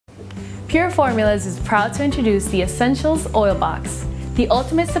Pure Formulas is proud to introduce the Essentials Oil Box, the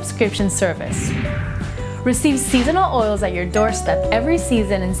ultimate subscription service. Receive seasonal oils at your doorstep every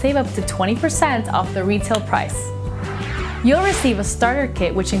season and save up to 20% off the retail price. You'll receive a starter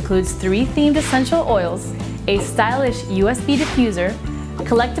kit which includes 3 themed essential oils, a stylish USB diffuser,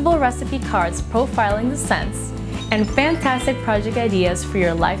 collectible recipe cards profiling the scents, and fantastic project ideas for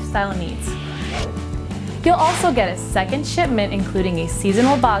your lifestyle needs. You'll also get a second shipment including a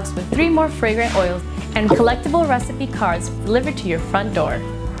seasonal box with 3 more fragrant oils and collectible recipe cards delivered to your front door.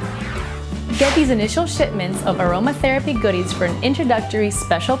 Get these initial shipments of aromatherapy goodies for an introductory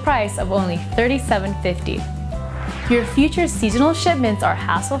special price of only $37.50. Your future seasonal shipments are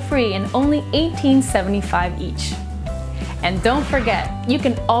hassle-free and only $18.75 each. And don't forget, you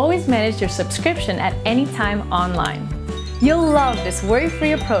can always manage your subscription at any time online. You'll love this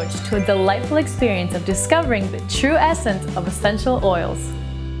worry-free approach to a delightful experience of discovering the true essence of essential oils.